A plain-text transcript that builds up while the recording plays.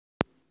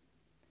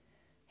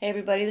Hey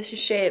everybody, this is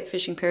Shay at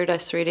Fishing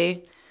Paradise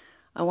 3D.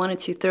 I wanted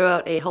to throw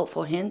out a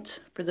helpful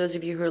hint for those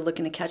of you who are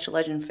looking to catch a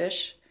legend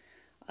fish.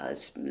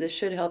 This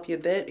should help you a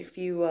bit. If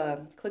you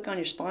click on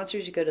your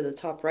sponsors, you go to the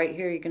top right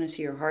here, you're going to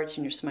see your hearts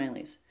and your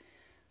smileys.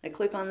 I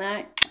click on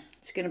that,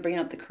 it's going to bring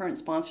up the current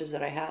sponsors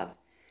that I have.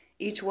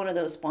 Each one of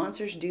those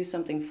sponsors do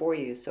something for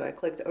you. So I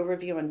clicked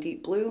overview on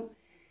Deep Blue,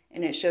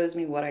 and it shows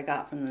me what I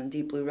got from the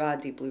Deep Blue rod,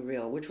 Deep Blue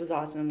reel, which was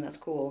awesome, that's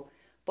cool.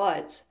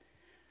 But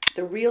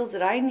the reels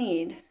that I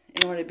need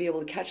in order to be able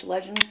to catch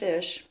legend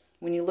fish,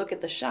 when you look at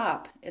the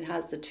shop, it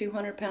has the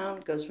 200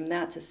 pound, goes from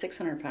that to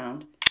 600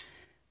 pound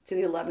to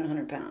the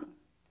 1100 pound.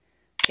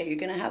 Okay, you're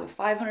going to have a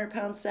 500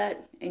 pound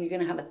set and you're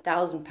going to have a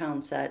 1,000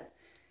 pound set.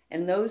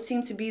 And those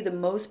seem to be the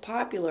most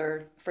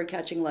popular for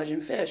catching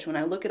legend fish. When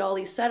I look at all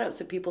these setups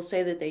that people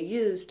say that they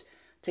used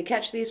to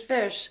catch these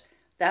fish,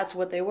 that's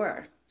what they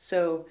were.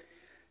 So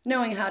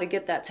knowing how to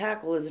get that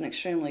tackle is an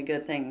extremely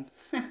good thing.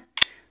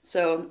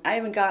 So I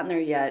haven't gotten there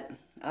yet.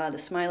 The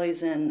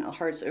smileys and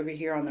hearts over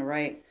here on the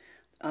right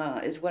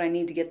is what I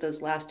need to get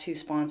those last two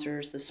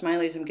sponsors. The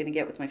smileys I'm going to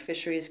get with my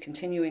fisheries,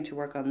 continuing to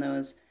work on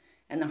those,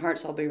 and the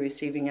hearts I'll be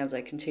receiving as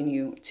I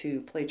continue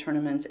to play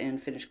tournaments and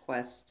finish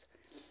quests.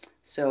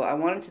 So I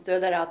wanted to throw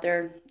that out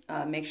there,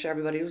 make sure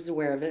everybody was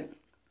aware of it,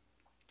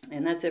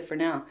 and that's it for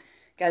now.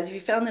 Guys, if you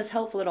found this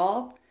helpful at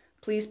all,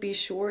 please be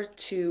sure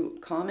to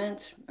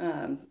comment.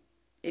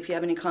 If you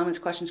have any comments,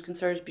 questions,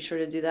 concerns, be sure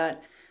to do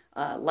that.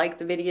 Like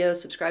the video,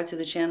 subscribe to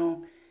the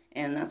channel,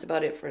 and that's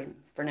about it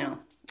for now.